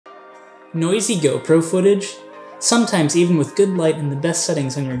Noisy GoPro footage? Sometimes even with good light and the best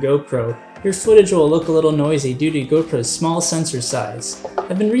settings on your GoPro, your footage will look a little noisy due to GoPro's small sensor size.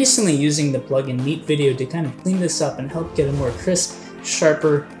 I've been recently using the plugin Neat Video to kind of clean this up and help get a more crisp,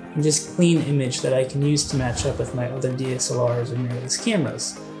 sharper, and just clean image that I can use to match up with my other DSLRs or mirrorless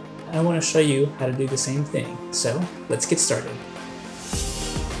cameras. I want to show you how to do the same thing, so let's get started.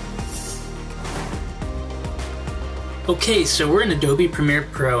 Okay, so we're in Adobe Premiere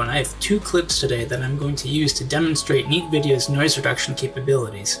Pro and I have two clips today that I'm going to use to demonstrate Neat Video's noise reduction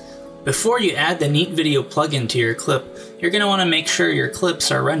capabilities. Before you add the Neat Video plugin to your clip, you're going to want to make sure your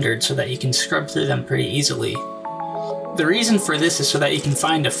clips are rendered so that you can scrub through them pretty easily. The reason for this is so that you can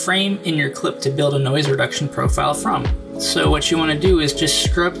find a frame in your clip to build a noise reduction profile from. So what you want to do is just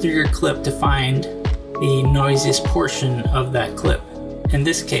scrub through your clip to find the noisiest portion of that clip. In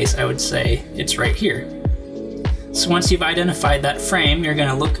this case, I would say it's right here. So once you've identified that frame, you're going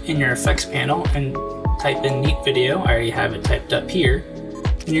to look in your effects panel and type in Neat Video. I already have it typed up here.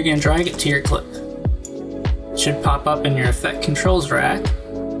 And you're going to drag it to your clip. It should pop up in your effect controls rack.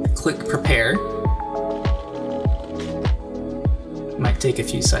 Click Prepare. Might take a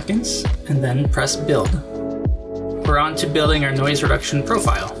few seconds, and then press Build. We're on to building our noise reduction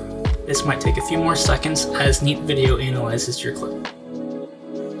profile. This might take a few more seconds as Neat Video analyzes your clip.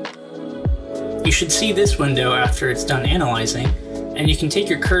 You should see this window after it's done analyzing, and you can take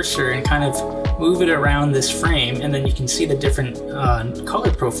your cursor and kind of move it around this frame, and then you can see the different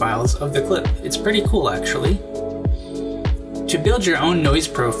color profiles of the clip. It's pretty cool, actually. To build your own noise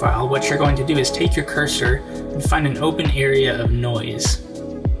profile, what you're going to do is take your cursor and find an open area of noise.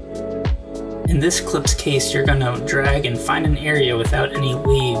 In this clip's case, you're going to drag and find an area without any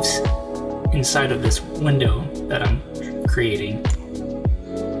leaves inside of this window that I'm creating.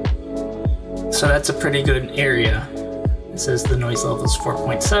 So that's a pretty good area. It says the noise level is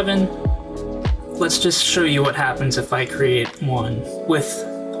 4.7. Let's just show you what happens if I create one with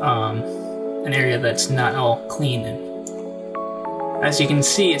an area that's not all clean. As you can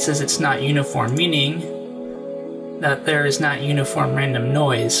see, it says it's not uniform, meaning that there is not uniform random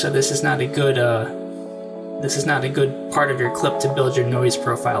noise. So this is not a good part of your clip to build your noise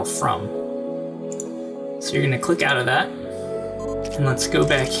profile from. So you're going to click out of that, and let's go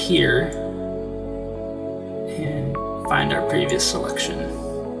back here and find our previous selection.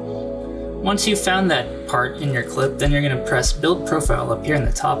 Once you've found that part in your clip, then you're going to press Build Profile up here in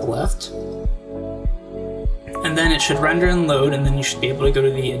the top left. And then it should render and load, and then you should be able to go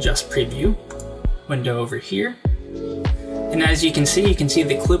to the Adjust Preview window over here. And as you can see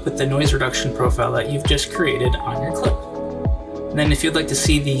the clip with the noise reduction profile that you've just created on your clip. And then if you'd like to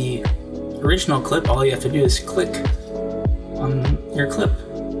see the original clip, all you have to do is click on your clip.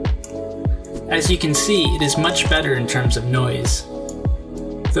 As you can see, it is much better in terms of noise.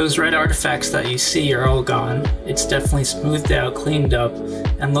 Those red artifacts that you see are all gone. It's definitely smoothed out, cleaned up,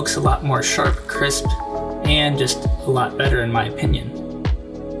 and looks a lot more sharp, crisp, and just a lot better in my opinion.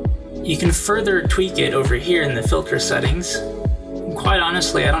 You can further tweak it over here in the filter settings. And quite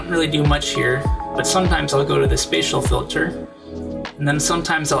honestly, I don't really do much here, but sometimes I'll go to the spatial filter, and then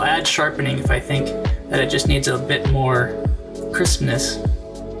sometimes I'll add sharpening if I think that it just needs a bit more crispness.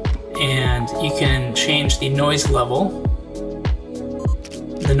 And you can change the noise level,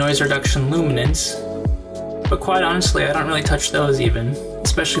 the noise reduction luminance, but quite honestly I don't really touch those even,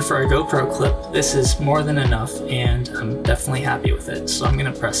 especially for a GoPro clip. This is more than enough and I'm definitely happy with it, so I'm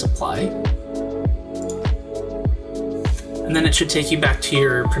going to press Apply. And then it should take you back to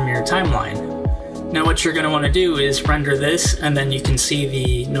your Premiere timeline. Now what you're going to want to do is render this, and then you can see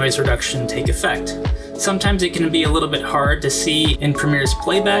the noise reduction take effect. Sometimes it can be a little bit hard to see in Premiere's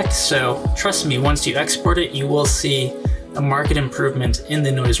playback, so trust me, once you export it, you will see a marked improvement in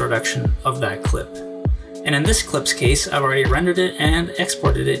the noise reduction of that clip. And in this clip's case, I've already rendered it and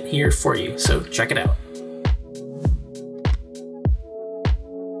exported it here for you, so check it out.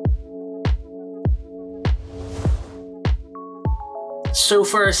 So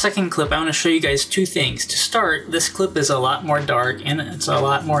for our second clip, I want to show you guys two things. To start, this clip is a lot more dark and it's a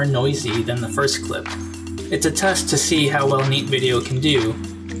lot more noisy than the first clip. It's a test to see how well Neat Video can do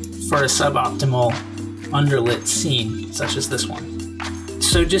for a suboptimal underlit scene, such as this one.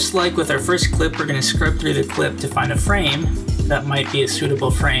 So just like with our first clip, we're going to scrub through the clip to find a frame that might be a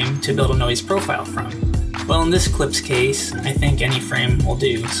suitable frame to build a noise profile from. Well, in this clip's case, I think any frame will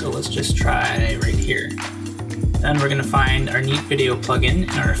do, so let's just try right here. Then we're going to find our Neat Video plugin in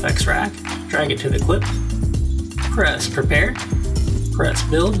our effects rack, drag it to the clip, press Prepare, press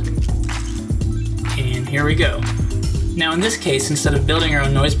Build, and here we go. Now in this case, instead of building our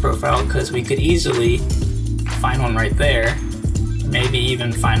own noise profile, because we could easily find one right there, maybe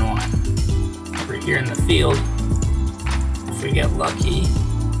even find one over here in the field, if we get lucky,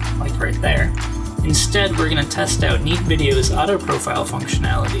 like right there. Instead, we're going to test out Neat Video's auto profile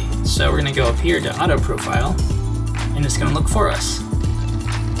functionality. So we're going to go up here to auto profile, and it's going to look for us.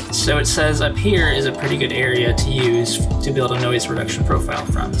 So it says up here is a pretty good area to use to build a noise reduction profile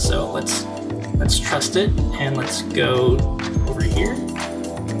from. So let's trust it, and let's go over here.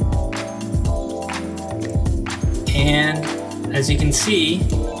 And as you can see,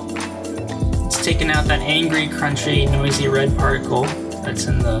 it's taken out that angry, crunchy, noisy red particle that's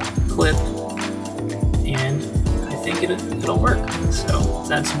in the clip, and I think it'll work. So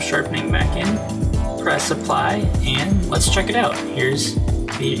let's add some sharpening back in, press apply, and let's check it out. Here's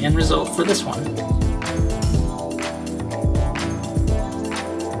the end result for this one.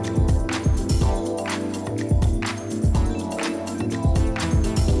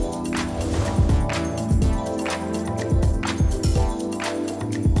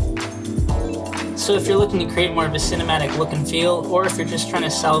 So if you're looking to create more of a cinematic look and feel, or if you're just trying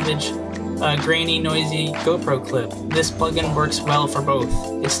to salvage a grainy, noisy GoPro clip, this plugin works well for both.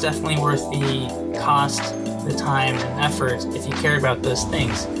 It's definitely worth the cost, the time, and effort if you care about those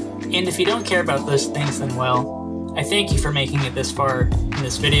things. And if you don't care about those things, then well, I thank you for making it this far in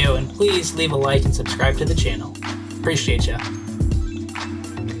this video, and please leave a like and subscribe to the channel. Appreciate ya.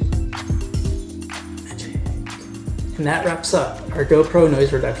 And that wraps up our GoPro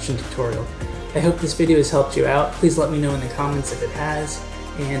noise reduction tutorial. I hope this video has helped you out. Please let me know in the comments if it has,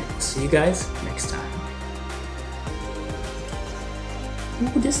 and I'll see you guys next time.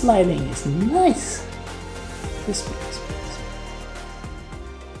 Ooh, this lighting is nice. This one is